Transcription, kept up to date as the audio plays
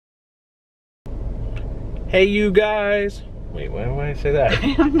Hey, you guys. Wait, why did I say that? I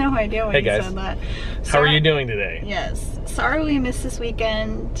have no idea why you said that. How are you doing today? Yes. Sorry we missed this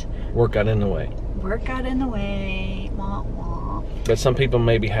weekend. Work got in the way. Work got in the way. Wah, wah. But some people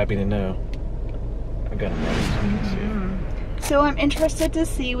may be happy to know. I got So I'm interested to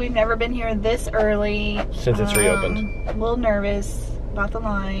see. We've never been here this early. Since it's reopened. A little nervous about the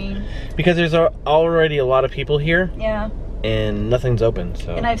line. Because there's already a lot of people here. Yeah. And nothing's open,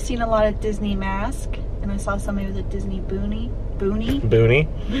 so. And I've seen a lot of Disney mask. And I saw somebody with a Disney boonie. Boonie? Boonie?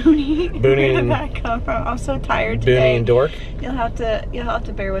 Boonie. Boonie. Where did that come from? I'm so tired today. Boonie and Dork? You'll have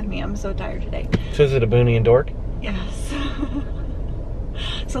to bear with me. I'm so tired today. So is it a Boonie and Dork? Yes.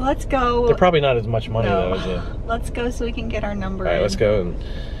 So let's go. They're probably not as much money though as a... Let's go so we can get our number. Alright, let's go and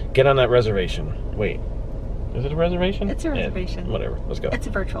get on that reservation. Wait. Is it a reservation? It's a reservation. Yeah, whatever. Let's go. It's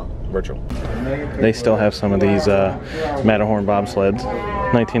virtual. Virtual. They still have some of these Matterhorn bobsleds.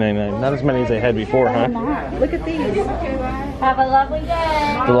 $19.99. Not as many as they had before, huh? Look at these. Have a lovely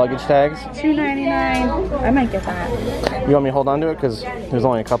day. The luggage tags? $2.99. I might get that. You want me to hold on to it? Because there's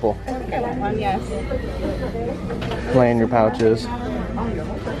only a couple. Get one, yes. Lanyard pouches.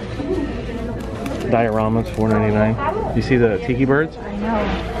 Dioramas, $4.99. You see the tiki birds? I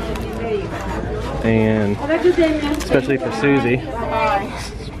know. And especially for Susy.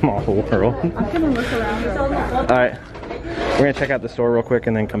 Small world. I'm gonna look around. Alright. We're gonna check out the store real quick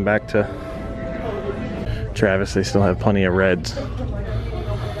and then come back to Travis. They still have plenty of reds.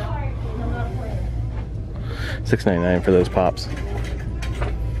 $6.99 for those pops.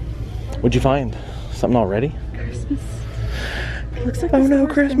 What'd you find? Something already? Christmas. It looks like oh no,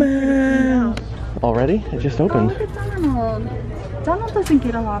 Christmas! Already? It just opened. Oh, look at Donald. Donald doesn't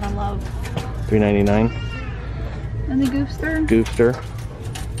get a lot of love. $3.99. And the Goofster? Goofster.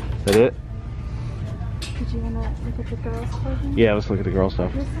 Is that it? Did you want to look at the girls' clothing? Yeah, let's look at the girl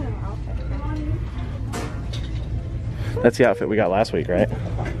stuff. This is an outfit. That's the outfit we got last week, right?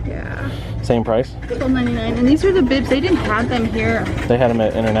 Yeah. Same price? $12.99. And these are the bibs. They didn't have them here. They had them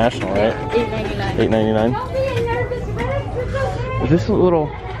at International, right? $8.99. $8.99. Is this a little...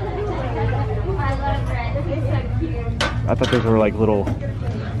 I thought those were like little,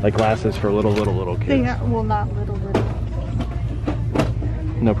 like glasses for little kids. They are, well, not little.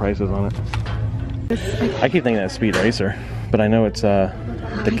 No prices on it. I keep thinking that's Speed Racer, but I know it's the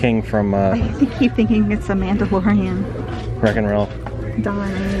king from... I keep thinking it's a Mandalorian. Wreck and Ralph.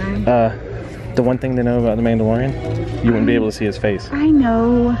 $1.99. The one thing to know about the Mandalorian, you wouldn't be able to see his face. I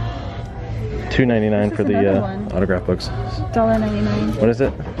know. $2.99 for the autograph books. $1.99. What is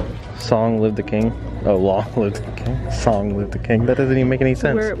it? Song Live the King? Oh, Long Live the King. Song Live the King. That doesn't even make any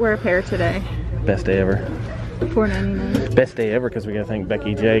sense. We're a pair today. Best day ever. $4.99. Best day ever because we gotta thank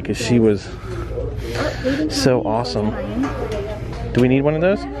Becky J because she was so awesome. Do we need one of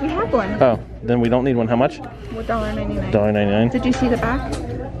those? We have one. Oh, then we don't need one. How much? $1.99. $1.99. Did you see the back?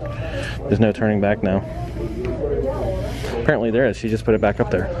 There's no turning back now. Apparently there is. She just put it back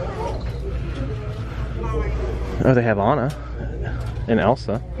up there. Oh, they have Anna and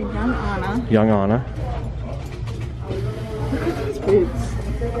Elsa. And young Anna. Young Anna. Look at these boots.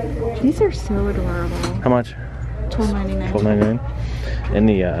 These are so adorable. How much? $12.99. $12.99. And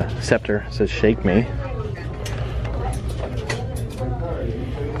the scepter says "Shake Me."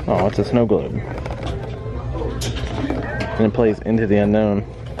 Oh, it's a snow globe. And it plays Into the Unknown.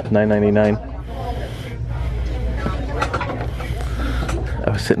 $9.99. I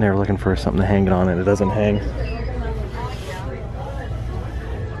was sitting there looking for something to hang it on and it doesn't hang.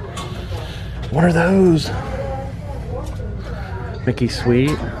 What are those? Mickey Sweet?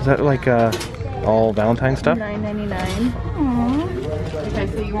 Is that like all Valentine stuff? $9.99. Aww. Okay,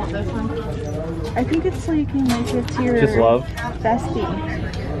 so you want this one? I think it's so you can like it to your Just love? bestie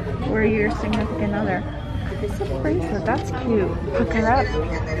or your significant other. It's a bracelet. That's cute. Pucker up.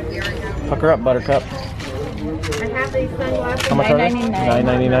 Pucker up, Buttercup. I have these sunglasses. How much are they?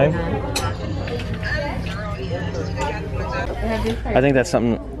 $9.99. I think that's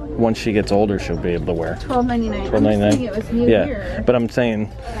something once she gets older she'll be able to wear. $12.99. $12.99. It was new yeah, here. but I'm saying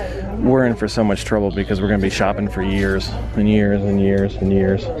we're in for so much trouble because we're going to be shopping for years and years and years and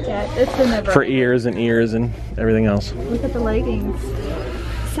years. Yeah, it's a never. For ears and ears and everything else. Look at the leggings.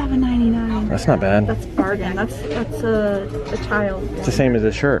 $7.99. That's not bad. That's bargain. That's a child. It's the same as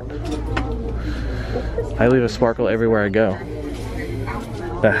this shirt. I leave a sparkle everywhere I go.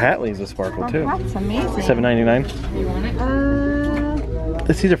 The hat leaves a sparkle too. That's amazing. $7.99. You want it?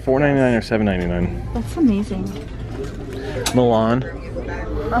 It's either $4.99 or $7.99. That's amazing. Milan.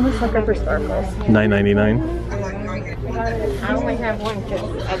 I'm a sucker for sparkles. $9.99. I only have one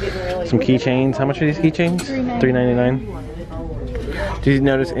because I didn't really. Some keychains. How much are these keychains? $3.99. Did you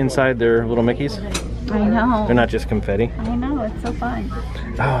notice inside their little Mickeys? I know. They're not just confetti. I know, it's so fun.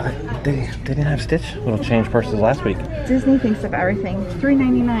 Oh, they didn't have Stitch little change purses last week. Disney thinks of everything.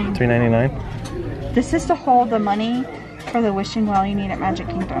 $3.99. $3.99. This is to hold the money for the wishing well you need at Magic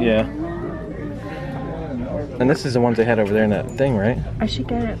Kingdom. Yeah. And this is the ones they had over there in that thing, right? I should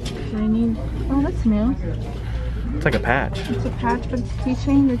get it because I need. Oh, that's new. It's like a patch. It's a patch, but it's a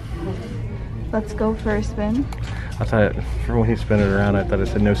keychain. Let's go for a spin. I thought for when you spin it around, I thought it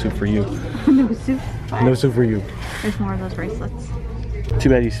said no soup for you. No soup. No soup for you. There's more of those bracelets. Too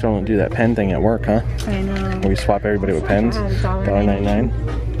bad you still don't do that pen thing at work, huh? I know. Where you swap everybody with pens.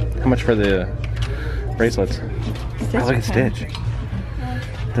 $1.99. How much for the bracelets? Oh, look at Stitch.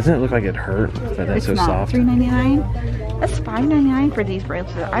 Doesn't it look like it hurt? But that's so soft. $3.99. That's $5.99 for these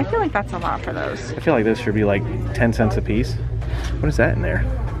bracelets. I feel like that's a lot for those. I feel like this should be like 10 cents a piece. What is that in there?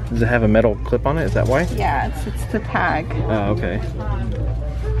 Does it have a metal clip on it? Is that why? Yeah, it's the tag. Oh, okay.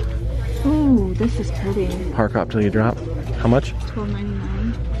 Ooh, this is pretty. Park hop till you drop. How much?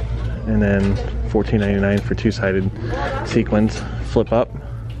 $12.99. And then $14.99 for two-sided sequins. Flip up.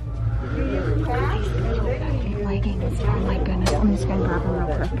 Leggings. Oh my goodness. I'm just gonna grab them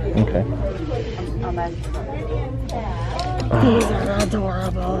real quick. Okay. These are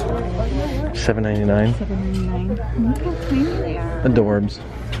adorable. $7.99. $7.99. Look how tiny they are. Adorbs.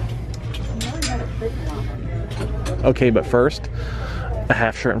 Okay, but first, a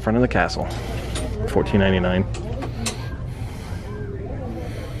half shirt in front of the castle. $14.99.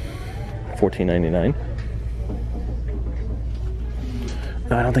 $14.99.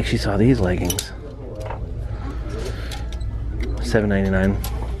 No, I don't think she saw these leggings. $7.99.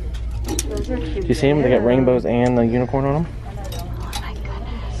 Those are cute. Do you see them? They got rainbows and a unicorn on them. Oh my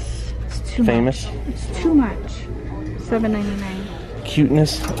goodness. It's too Famous. much. It's too much. $7.99.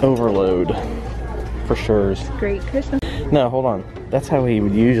 Cuteness overload. For sure. Great Christmas. No, hold on. That's how he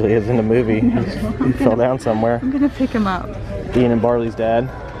usually is in the movie. He fell down somewhere. I'm gonna pick him up. Ian and Barley's dad.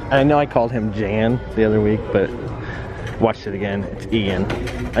 I know I called him Jan the other week, but watched it again. It's Ian.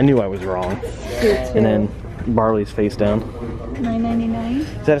 I knew I was wrong. And then Barley's face down. $9.99.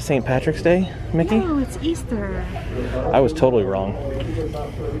 Is that a St. Patrick's Day, Mickey? No, it's Easter. I was totally wrong.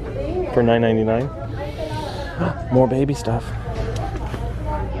 For $9.99. More baby stuff.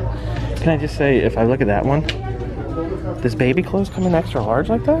 Can I just say, if I look at that one, does baby clothes come in extra large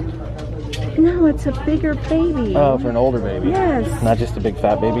like that? No, it's a bigger baby. Oh, for an older baby. Yes. Not just a big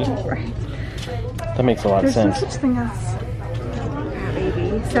fat baby. Right. That makes a lot of There's sense. no such thing as fat baby.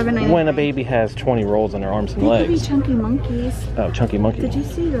 $7.99. When a baby has 20 rolls on their arms and They could be legs. chunky monkeys. Oh, chunky monkey. Did you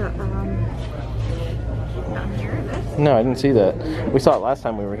see the down here? This? No, I didn't see that. We saw it last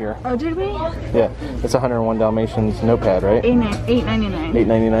time we were here. Oh, did we? Yeah, it's 101 Dalmatians notepad, right? $8.99.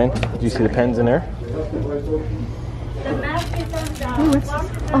 $8.99. Did you see the pens in there? Oh, what's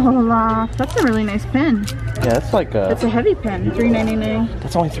this? Oh, that's a really nice pen. Yeah, it's like It's a heavy pen. $3.99.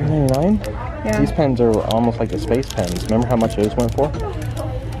 that's only $3.99. Yeah. These pens are almost like the space pens. Remember how much those went for?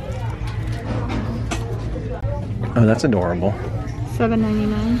 Oh, that's adorable.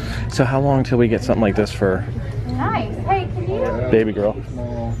 $7.99. So how long till we get something like this for Nice. Hey, can you? baby girl?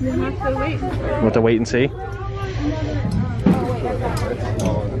 You have to wait. We'll have to wait and see.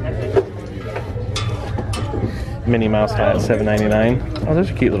 Minnie Mouse hat, $7.99. Oh, those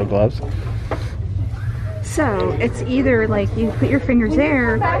are cute little gloves. So it's either like you put your fingers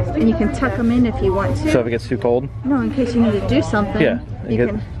there and you can tuck them in if you want to. So if it gets too cold, No, in case you need to do something. yeah,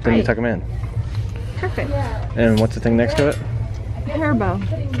 You then you tuck them in. Perfect. And what's the thing next to it? Hair bow.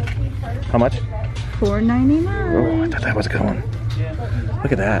 How much? $4.99. Oh, I thought that was a good one.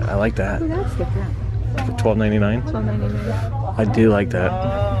 Look at that. I like that. Oh, that's different. For $12.99. $12.99. I do like that.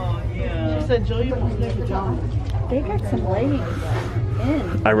 They got some leggings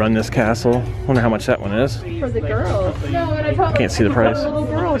in I run this castle. Wonder how much that one is. for the girls. Can't see the price. Little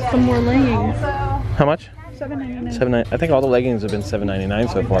girls, some more leggings. How much? $7.99. $7.99. I think all the leggings have been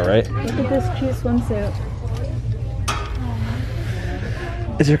 $7.99 so far, right? Look at this cute swimsuit.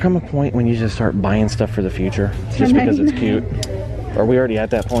 Is there come a point when you just start buying stuff for the future just because it's cute? Are we already at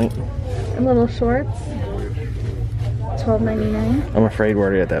that point? And little shorts. $12.99. I'm afraid we're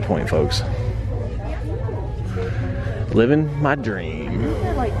already at that point, folks. Living my dream.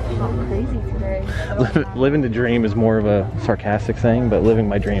 They're like hot crazy today. Living the dream is more of a sarcastic thing, but living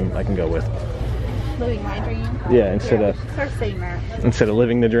my dream I can go with. Living my dream. Yeah, instead of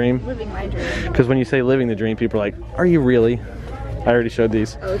living the dream. Living my dream. Because when you say living the dream, people are like, "Are you really?" I already showed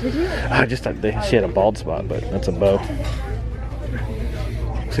these. Oh, did you? I just thought she had a bald spot, but that's a bow.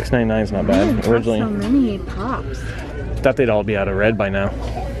 $6.99 is not bad. Originally, So many pops. thought they'd all be out of red by now.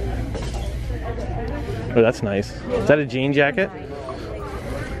 Oh, that's nice. Is that a jean jacket?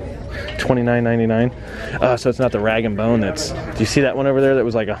 $29.99. So it's not the rag and bone. That's. Do you see that one over there? That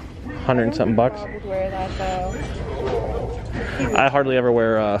was like $100 and something bucks. I would wear that though. I hardly ever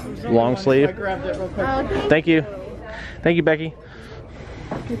wear long sleeve. I grabbed it real quick. Thank you, Becky.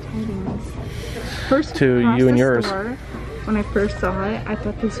 Good tidings. First To across you and the yours. store, when I first saw it, I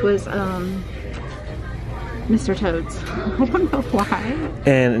thought this was Mr. Toad's. I don't know why.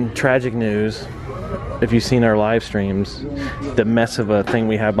 And tragic news, if you've seen our live streams, the mess of a thing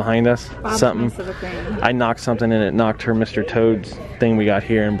we have behind us, Bob's mess of a thing. I knocked something and it knocked her Mr. Toad's thing we got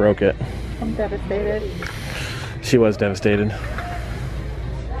here and broke it. I'm devastated. She was devastated.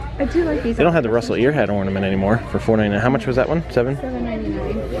 I do like these. They don't have the Russell earhead ornament anymore for $4.99. How much was that one? $7?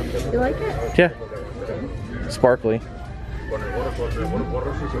 $7.99. You like it? Yeah. Sparkly.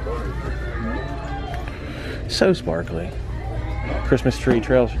 So sparkly. Christmas tree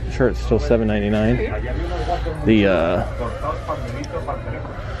trail shirt's still $7.99. The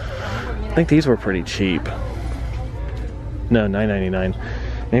I think these were pretty cheap. No, $9.99.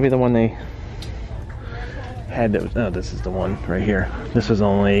 Maybe the one they had that was, oh, this is the one right here. This was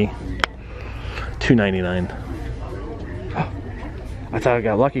only $2.99. I thought I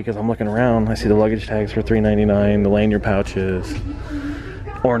got lucky because I'm looking around. I see the luggage tags for $3.99, the lanyard pouches,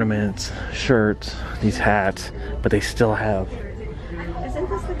 ornaments, shirts, these hats, but they still have. Isn't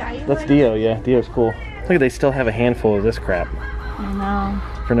this the guy? That's Dio, yeah. Dio's cool. Look, they still have a handful of this crap I know.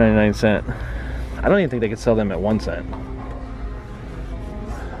 for 99 cents. I don't even think they could sell them at 1 cent.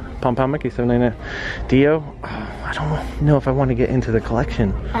 Pom Pom Mickey, $7.99. Dio, I don't know if I want to get into the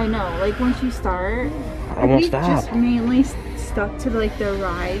collection. I know. Like once you start, I won't we stop. just mainly stuck to like the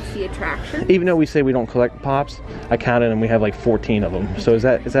rides, the attractions. Even though we say we don't collect pops, I counted and we have like 14 of them. So is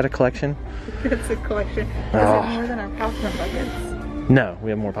that a collection? That's a collection. Is Oh. it more than our popcorn buckets? No,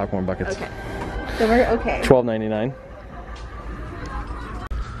 we have more popcorn buckets. Okay. So we're okay. $12.99.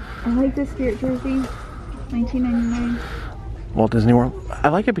 I like this spirit jersey. $19.99. Walt Disney World. I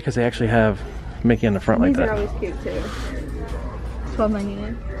like it because they actually have Mickey on the front like These are that. always cute too.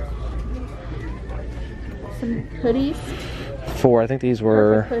 $12.99. Some hoodies. I think these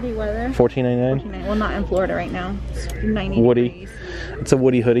were Perfect hoodie weather. $14.99. $14.99. Well, not in Florida right now. It's 90 Woody. degrees. It's a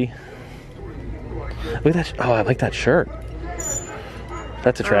Woody hoodie. Look at that. Oh, I like that shirt.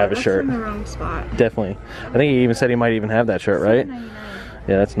 That's a Travis that's shirt. in the wrong spot. Definitely. I think he even said he might even have that shirt, right? $7.99.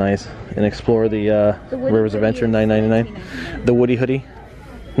 Yeah, that's nice. And Explore the Woody Rivers hoodie Adventure, is $9.99. The Woody hoodie,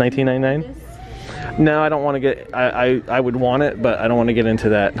 $19.99. No, I don't want to get. I would want it, but I don't want to get into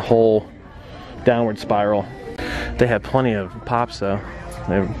that whole downward spiral. They have plenty of pops though.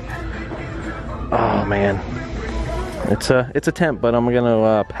 Oh man, it's a temp, but I'm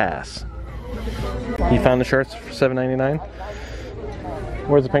gonna pass. You found the shirts for $7.99.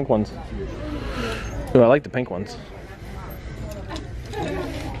 Where's the pink ones? Oh, I like the pink ones.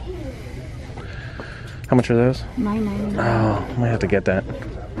 How much are those? $9.99. Oh, I might have to get that.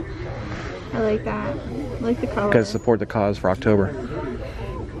 I like that. I like the color. Guys, support the cause for October.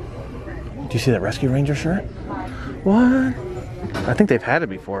 Do you see that Rescue Ranger shirt? What? I think they've had it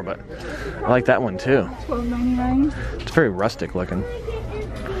before, but I like that one too. $12.99. It's very rustic looking.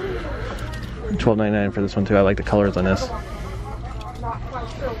 $12.99 for this one too. I like the colors on this.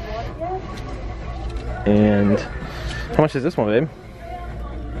 And how much is this one, babe?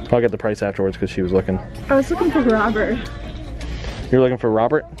 I'll get the price afterwards because she was looking. I was looking for Robert. You're looking for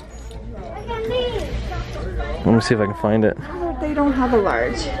Robert? Let me see if I can find it. They don't have a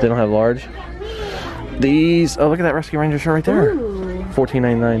large. They don't have large. These, oh look at that Rescue Ranger shirt right there. Ooh.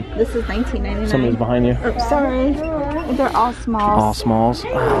 $14.99. This is $19.99. Somebody's behind you. Oh, sorry. They're all small. All smalls.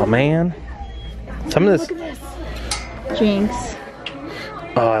 Oh man. Some of this. Look at this. Jinx.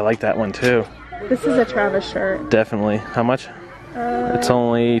 Oh, I like that one too. This is a Travis shirt. Definitely. How much? It's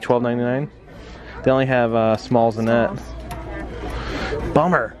only $12.99. They only have smalls in that.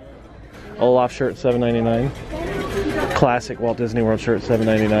 Bummer. Olaf shirt, $7.99. Classic Walt Disney World shirt,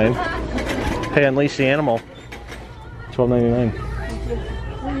 $7.99. Hey, Unleash the Animal, $12.99.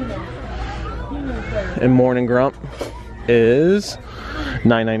 And Morning Grump is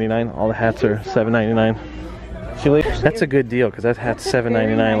 $9.99. All the hats are $7.99. That's a good deal because that hat's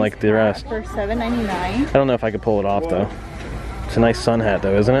 $7.99 like the rest. For $7.99. I don't know if I could pull it off though. It's a nice sun hat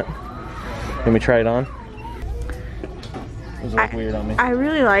though, isn't it? Let me try it on. Does it look weird on me? I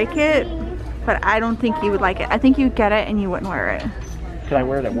really like it, but I don't think you would like it. I think you'd get it and you wouldn't wear it. Could I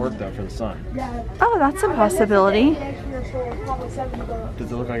wear it at work though for the sun? Oh, that's a possibility.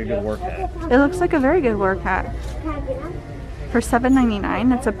 Does it look like a good work hat? It looks like a very good work hat. For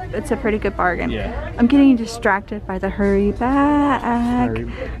 $7.99, it's a pretty good bargain. Yeah. I'm getting distracted by the hurry back.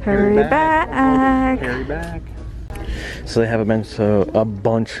 Hurry back. Hurry back. So they have a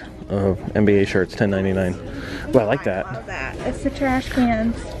bunch of NBA shirts, $10.99. Well, I like that. I love that. It's the trash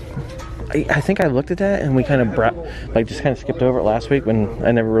cans. I think I looked at that and we kind of just kind of skipped over it last week when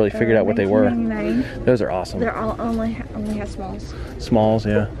I never really figured out what they were. $19.99. Those are awesome. They're all only have smalls. Smalls,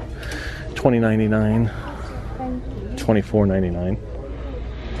 yeah. $20.99. $24.99.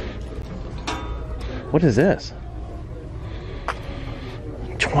 What is this?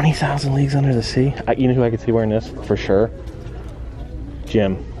 20,000 Leagues Under the Sea. You know who I could see wearing this for sure?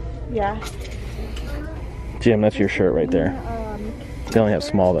 Jim. Yeah. Jim, that's your shirt right there. They only have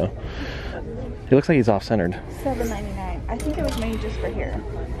small though. He looks like he's off-centered. $7.99. I think it was made just for here.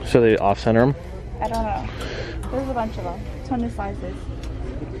 So they off-center him? I don't know. There's a bunch of them. Ton of sizes.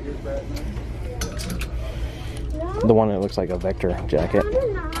 The one that looks like a Vector jacket.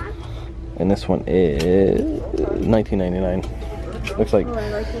 And this one is $19.99. Looks like. Oh, I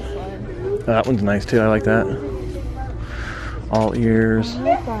like this one. That one's nice too. I like that. All ears. I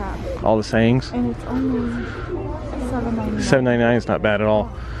like that. All the sayings. And it's only $7.99. $7.99 is not bad at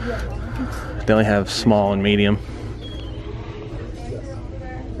all. They only have small and medium.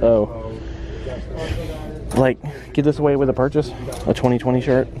 Oh. Like, give this away with a purchase? A 2020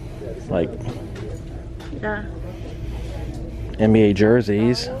 shirt? Like. Yeah. NBA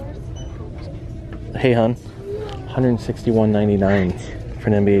jerseys. Hey, hun. $161.99 for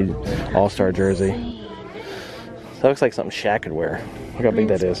an NBA All-Star jersey. That looks like something Shaq could wear. Look how big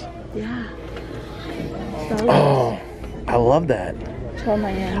that is. Yeah. Oh, I love that.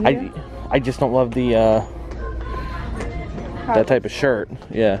 $12.99. I just don't love the that type of shirt.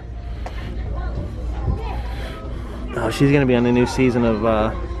 Yeah. Oh, she's gonna be on the new season of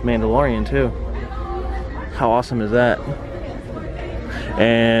Mandalorian too. How awesome is that?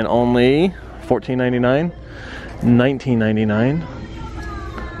 And only $14.99, $19.99,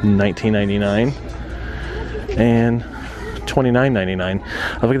 $19.99, and $29.99.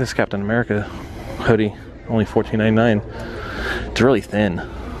 Oh, look at this Captain America hoodie, only $14.99. It's really thin.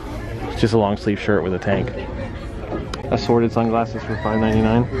 It's just a long sleeve shirt with a tank. Assorted sunglasses for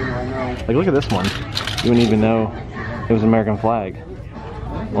 $5.99. Like, look at this one. You wouldn't even know it was an American flag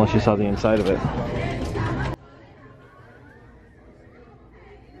unless you saw the inside of it.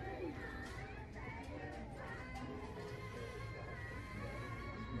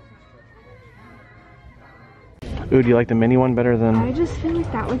 Ooh, do you like the mini one better than... I just feel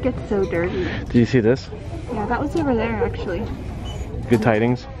like that would get so dirty. Did you see this? Yeah, that was over there actually. Good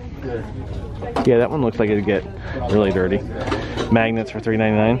tidings? Good. Yeah, that one looks like it'd get really dirty. Magnets for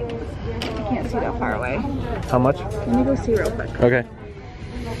 $3.99. I can't see that far away. How much? Let me go see real quick. Okay.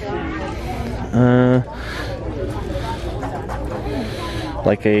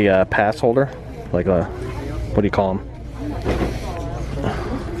 Like a pass holder? Like a... What do you call them?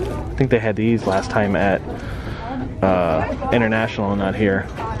 I think they had these last time at International, not here.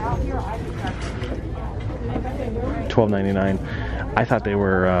 $12.99. I thought they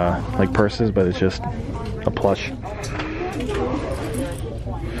were like purses, but it's just a plush.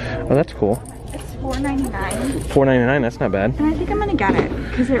 Oh, that's cool. It's $4.99. $4.99. That's not bad. And I think I'm gonna get it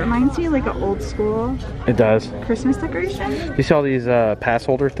because it reminds me of like an old school It does. Christmas decoration. You see all these pass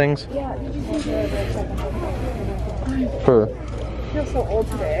holder things? Yeah. For I feel so old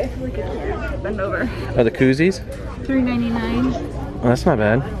today. I feel like I can't bend over. the koozies? $3.99. Oh, that's not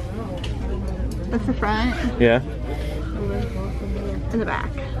bad. That's the front Yeah. and the back.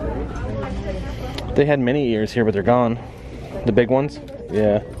 They had mini ears here, but they're gone. The big ones?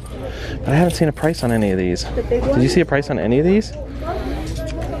 Yeah. But I haven't seen a price on any of these. The big ones? Did you see a price on any of these? I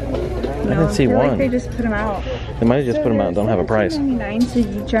didn't see I feel one. like they just put them out. They might have just put them out and don't have a price. $4.99.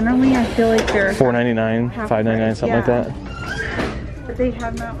 So generally, I feel like they're $4.99, $5.99, something like that. But they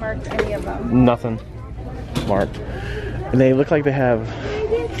have not marked any of them. Nothing marked. And they look like they have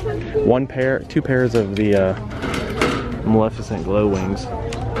two pairs of the Maleficent glow wings.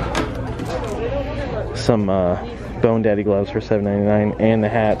 Some Bone Daddy gloves for $7.99 and the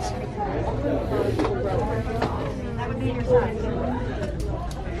hats.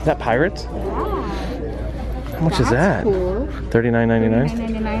 Is that Pirates? How much is that? Cool. $39.99?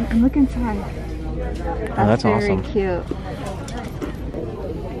 $39.99. And look inside. Oh, that's very awesome. Cute.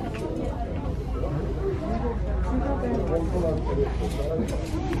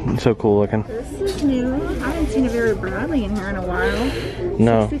 It's so cool looking. This is new. I haven't seen a Vera Bradley in here in a while.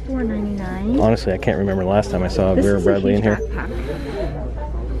 No. $64.99. Honestly, I can't remember the last time I saw This Vera is Bradley a in huge here. backpack.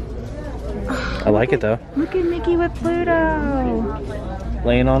 I like it though. Look at Mickey with Pluto.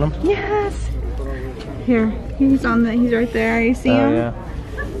 Laying on them? Yes. Here, he's right there. You see him? Oh yeah.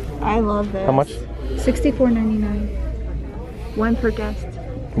 I love this. How much? $64.99. One per guest.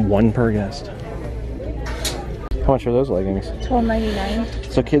 One per guest. How much are those leggings?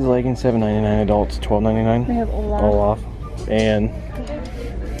 $12.99. So kids leggings $7.99, adults $12.99. They have Olaf. Olaf. And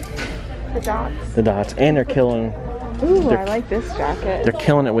The dots. the dots. And they're killing. Ooh, I like this jacket. They're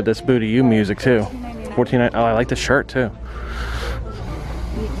killing it with this Booty You music too. $14.99. Oh, I like the shirt too.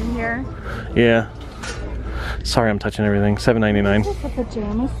 In here. Yeah. Sorry, I'm touching everything. $7.99. Is this a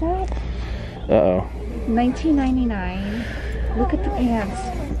pajama set? Uh-oh. $19.99. Look at the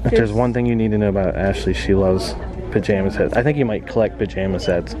pants. If there's one thing you need to know about Ashley, she loves pajama sets. I think you might collect pajama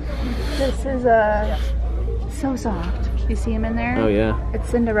sets. This is so soft. You see him in there? Oh yeah. It's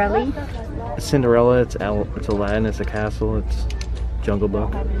Cinderella. It's Cinderella, it's Aladdin, it's a castle, it's Jungle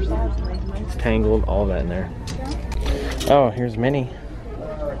Book. It's Tangled, all that in there. Oh, here's Minnie.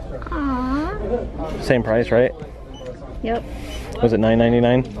 Aww. Same price, right? Yep. Was it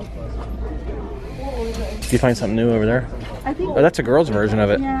 $9.99? Did you find something new over there? I think. Oh, that's a girl's version of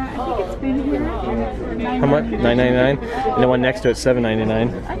it. Yeah, I think it's been here. How much? $9.99? And the one next to it's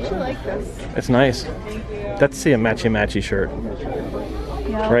 $7.99. I actually like this. It's nice. That's see a matchy shirt,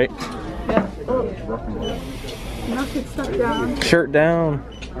 Yeah. right? Yeah. Oh. Knock it stuck down. Shirt down.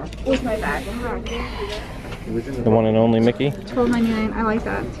 Where's my bag? The one and only Mickey. $12.99. I like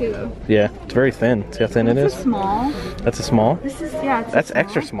that too. Yeah, it's very thin. See how thin it This is? is small. That's a small? This is, yeah. It's That's a small.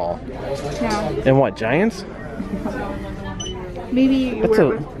 extra small. Yeah. And what, Giants? Maybe you That's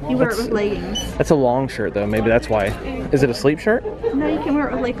wear, a- you wear it that's- with leggings. That's a long shirt though, maybe that's why. Is it a sleep shirt? No, you can wear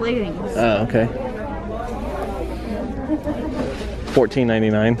it with like leggings. Oh, okay.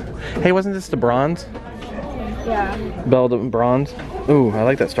 $14.99. Hey, wasn't this the bronze? Yeah. Belle de Bronze? Ooh, I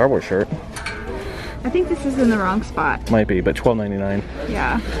like that Star Wars shirt. I think this is in the wrong spot. Might be, but $12.99.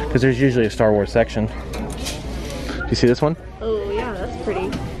 Yeah. Because there's usually a Star Wars section. Do you see this one? Oh, yeah, that's pretty.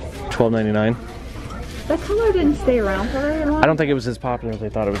 $12.99. That color didn't stay around for very long. I don't think it was as popular as they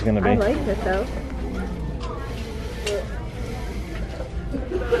thought it was going to be. I liked it though.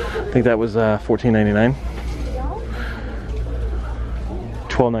 I think that was $14.99.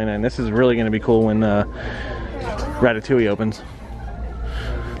 $12.99. This is really going to be cool when Ratatouille opens.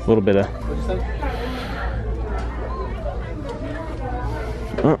 A little bit of.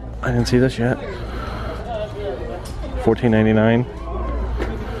 Oh, I didn't see this yet. $14.99.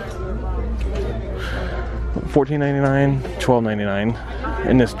 $14.99. $12.99.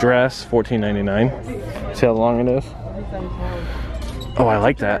 In this dress, $14.99. See how long it is? Oh, I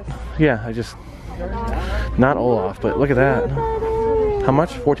like that. Yeah, I just not Olaf, but look at that. How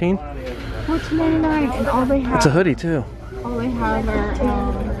much? 14? $14.99, and all they have. It's a hoodie too. All they have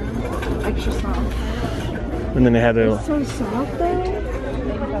are extra small. And then they had It's the. so soft though.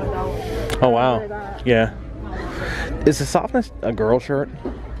 Oh wow. Yeah. Is the softness a girl shirt?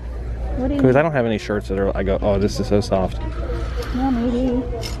 What do you Because I don't have any shirts that are. I go, oh, this is so soft. Yeah, maybe.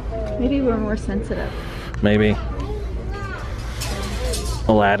 Maybe we're more sensitive. Maybe.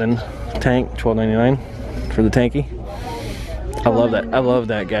 Aladdin tank, $12.99 for the tanky. I love that. I love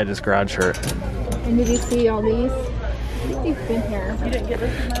that Gadget's Garage shirt. And did you see all these? I think they've been here. You didn't get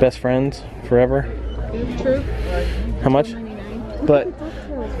this? Best friends forever. True. How much? $12.99. But Look at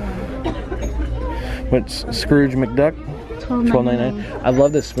those ones. what's Scrooge McDuck? $12.99. I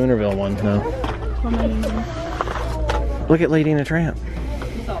love this Spoonerville one. No. $12.99. Look at Lady and the Tramp.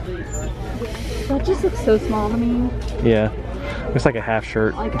 That just looks so small to me. Yeah. Looks like a half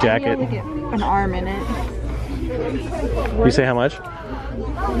shirt Like, jacket. I feel like an arm in it. You say how much?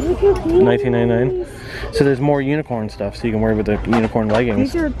 Look at these. $19.99. So there's more unicorn stuff, so you can wear with the unicorn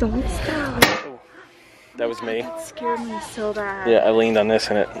leggings. These are adult stuff. That was me. That scared me so bad. Yeah, I leaned on this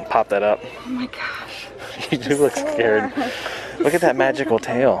and it popped that up. Oh my gosh. You do look scared. Look at that magical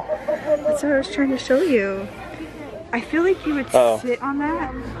tail. That's what I was trying to show you. I feel like you would sit on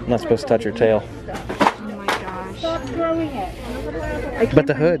that. I'm not supposed to touch your tail. Oh my gosh. Stop throwing it. But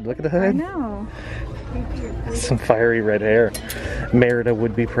the hood, look at the I hood. know. Some fiery red hair. Merida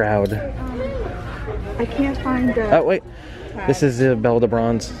would be proud. I can't find the. Oh wait, this is the Belle de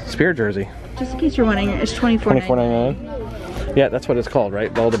Bronze Spear jersey. Just in case you're wondering, it's $24.99. $24.99. Yeah, that's what it's called,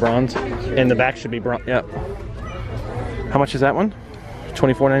 right? Belle de Bronze. And the back should be bronze. Yep. How much is that one?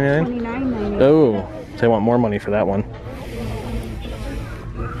 $24.99. $29.99. Oh, they want more money for that one.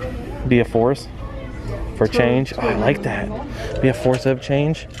 Be a force for change. Oh, I like that. Be a force of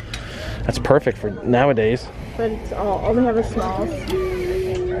change. That's perfect for nowadays. But it's all they have is smalls.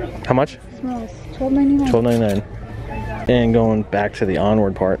 How much? Smalls. $12.99. $12.99. And going back to the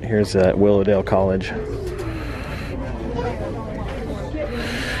onward part, here's Willowdale College.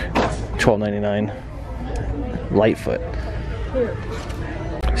 $12.99. Lightfoot.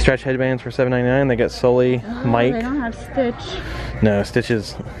 Stretch headbands for $7.99. They got Sully, Mike. They don't have Stitch. No,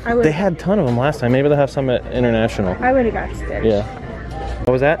 Stitches. I would. They had a ton of them last time. Maybe they'll have some at International. I would have got Stitch. Yeah.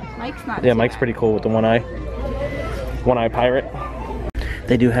 What was that? Mike's not. Yeah, Mike's pretty cool with the one eye pirate.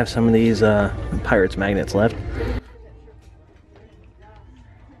 They do have some of these Pirates magnets left.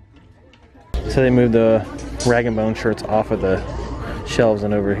 So they moved the Rag and Bone shirts off of the shelves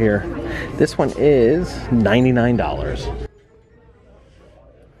and over here. This one is $99.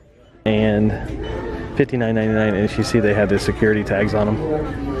 And $59.99, and as you see they have the security tags on them.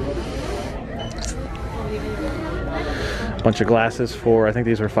 Bunch of glasses for, I think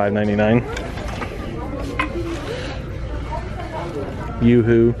these were $5.99.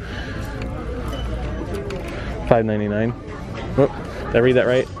 Yoo-hoo, $5.99. Whoop, did I read that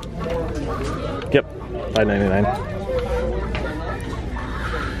right? Yep, $5.99.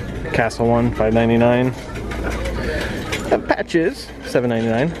 Castle one, $5.99. Patches,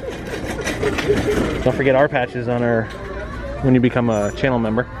 $7.99. Don't forget our patches on our when you become a channel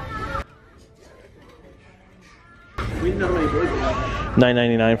member.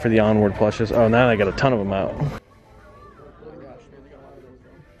 $9.99 for the Onward plushes. Oh, now I got a ton of them out.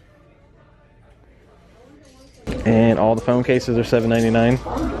 And all the phone cases are $7.99.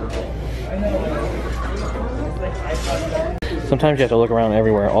 Sometimes you have to look around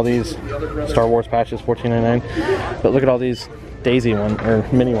everywhere. All these Star Wars patches, $14.99. But look at all these Daisy one or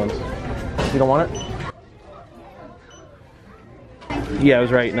mini ones. You don't want it? Yeah, I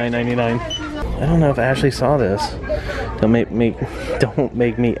was right. $9.99. I don't know if Ashley saw this. Don't make me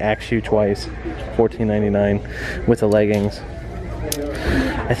axe you twice. $14.99 with the leggings.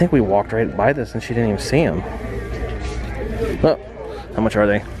 I think we walked right by this and she didn't even see them. Oh, how much are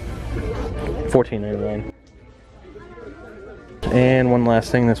they? $14.99. And one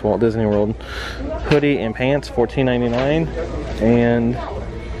last thing, this Walt Disney World hoodie and pants, $14.99, and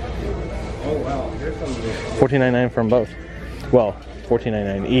 $14.99 from both. Well,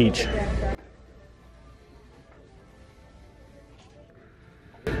 $14.99 each.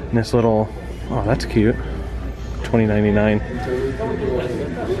 And this little, oh, that's cute. $20.99.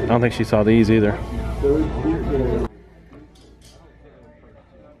 I don't think she saw these either.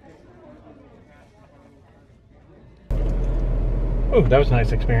 Oh, that was a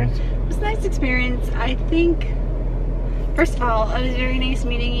nice experience. It was a nice experience. I think, first of all, it was very nice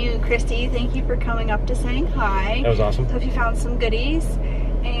meeting you, Christy. Thank you for coming up to saying hi. That was awesome. Hope you found some goodies.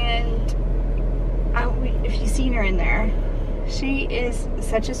 And if you've seen her in there, she is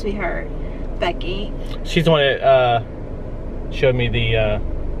such a sweetheart. Becky. She's the one that showed me the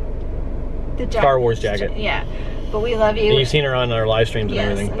Star Wars jacket. Yeah, but we love you. And you've seen her on our live streams and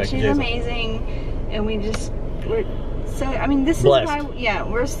yes, everything. And Becky she's Jason. amazing, and we're so, I mean, this blessed. is why, yeah,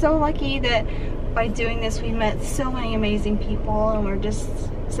 we're so lucky that by doing this we met so many amazing people, and we're just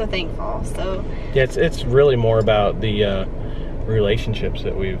so thankful. So yeah, it's really more about the relationships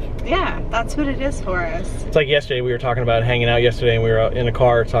that we've. Yeah, that's what it is for us. It's like yesterday we were talking about hanging out yesterday, and we were out in a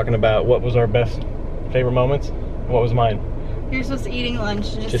car talking about what was our best favorite moments. What was mine? Yours was eating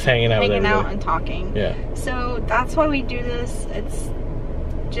lunch, just hanging out with everybody. and talking. Yeah. So that's why we do this. It's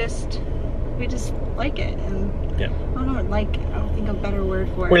just, we just like it, and yeah. I don't think a better word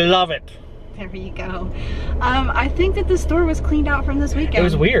for it. We love it. There you go. I think that the store was cleaned out from this weekend. It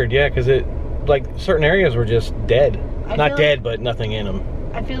was weird, yeah, because like certain areas were just dead. Not dead, but nothing in them.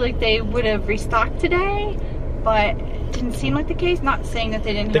 I feel like they would have restocked today, but it didn't seem like the case. Not saying that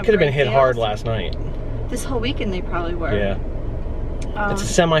they didn't. They could have been hit hard last night. This whole weekend they probably were. Yeah. It's a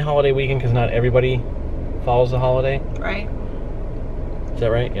semi-holiday weekend because not everybody follows the holiday. Right. Is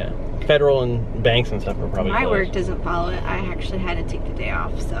that right? Yeah. Federal and banks and stuff are probably My closed. work doesn't follow it. I actually had to take the day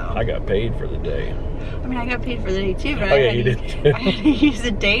off, so. I got paid for the day. I mean, I got paid for the day too, but oh, yeah, you did too. I had to use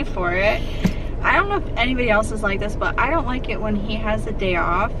a day for it. I don't know if anybody else is like this, but I don't like it when he has a day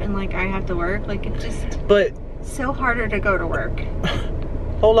off and like I have to work. Like it just. But. So harder to go to work.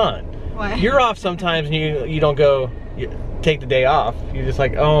 Hold on. What? You're off sometimes and you don't go. You take the day off. You're just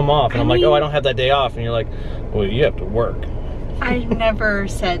like, oh, I'm off, and I'm like, oh, I don't have that day off, and you're like, well, you have to work. I never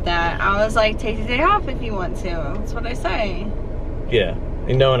said that. I was like, take the day off if you want to. That's what I say. Yeah,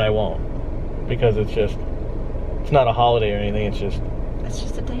 and no, and I won't, because it's not a holiday or anything. It's just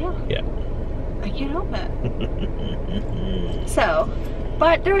a day off. Yeah. I can't help it. So,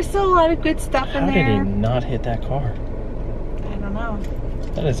 but there was still a lot of good stuff in there. How did he not hit that car? I don't know.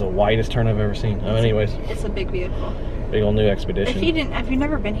 That is the widest turn I've ever seen. Oh, anyways. It's a big vehicle. Big old new Expedition. If you've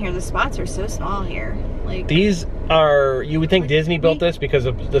never been here, the spots are so small here. Like these are, you would think Disney built this because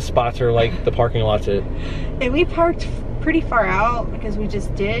of the spots are like the parking lots. And we parked pretty far out because we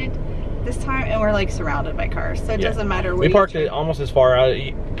just did this time, and we're like surrounded by cars, so it doesn't matter where. We parked it almost as far out.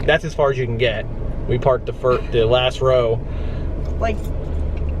 That's as far as you can get. We parked the last row like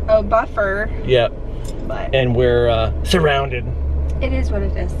a buffer. Yep. But And we're surrounded. it is what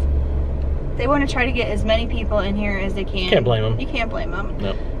it is. They want to try to get as many people in here as they can. Can't blame them. You can't blame them.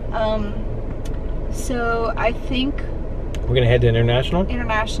 Nope. So I think We're gonna head to International.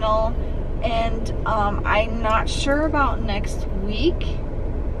 and I'm not sure about next week.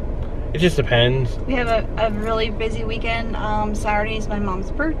 It just depends. We have a really busy weekend. Saturday is my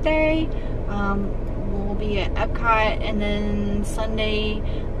mom's birthday. We'll be at Epcot, and then Sunday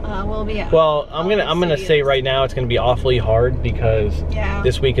we'll be at. Well, I'm gonna say right now it's gonna be awfully hard because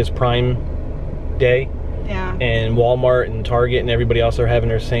this week is Prime Day. Yeah. And Walmart and Target and everybody else are having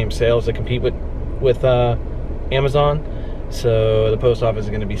their same sales to compete with Amazon. So the post office is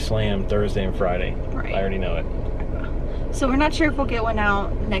going to be slammed Thursday and Friday. Right. I already know it. So we're not sure if we'll get one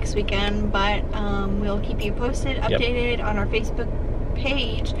out next weekend, but we'll keep you posted, updated on our Facebook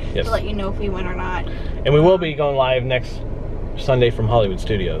page to let you know if we win or not. And we will be going live next Sunday from Hollywood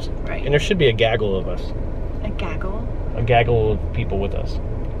Studios. Right. And there should be a gaggle of us. A gaggle? A gaggle of people with us.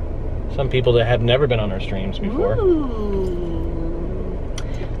 Some people that have never been on our streams before. Ooh.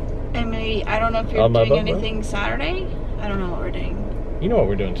 And maybe, I don't know if you're doing anything Saturday. I don't know what we're doing. You know what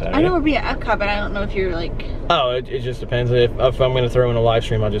we're doing Saturday. I know we'll be at Epcot, but I don't know if you're like... Oh, it just depends. If I'm going to throw in a live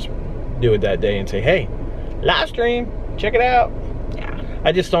stream, I'll just do it that day and say, hey, live stream, check it out. Yeah.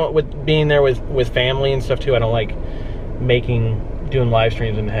 I just don't, with being there with family and stuff too, I don't like doing live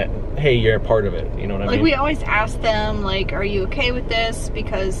streams and hey, you're a part of it. You know what I mean? Like, we always ask them, like, are you okay with this?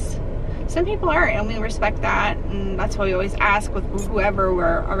 Because some people aren't, and we respect that, and that's why we always ask with whoever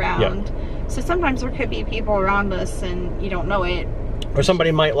we're around. Yep. So sometimes there could be people around us and you don't know it. Or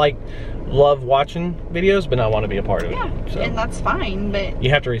somebody might love watching videos but not want to be a part of it. Yeah, so and that's fine, but... You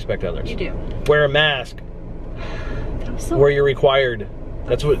have to respect others. You do. Wear a mask. That was so... Where you're required.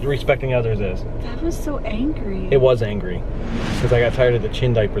 That's what respecting others is. That was so angry. It was angry. Because I got tired of the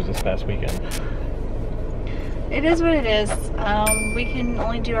chin diapers this past weekend. It is what it is. We can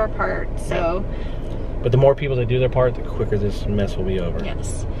only do our part, so... But the more people that do their part, the quicker this mess will be over.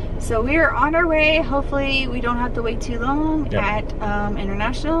 Yes. So we are on our way. Hopefully we don't have to wait too long at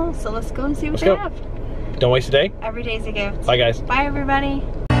International. So let's go and see what they have. Don't waste a day. Every day's a gift. Bye, guys. Bye, everybody.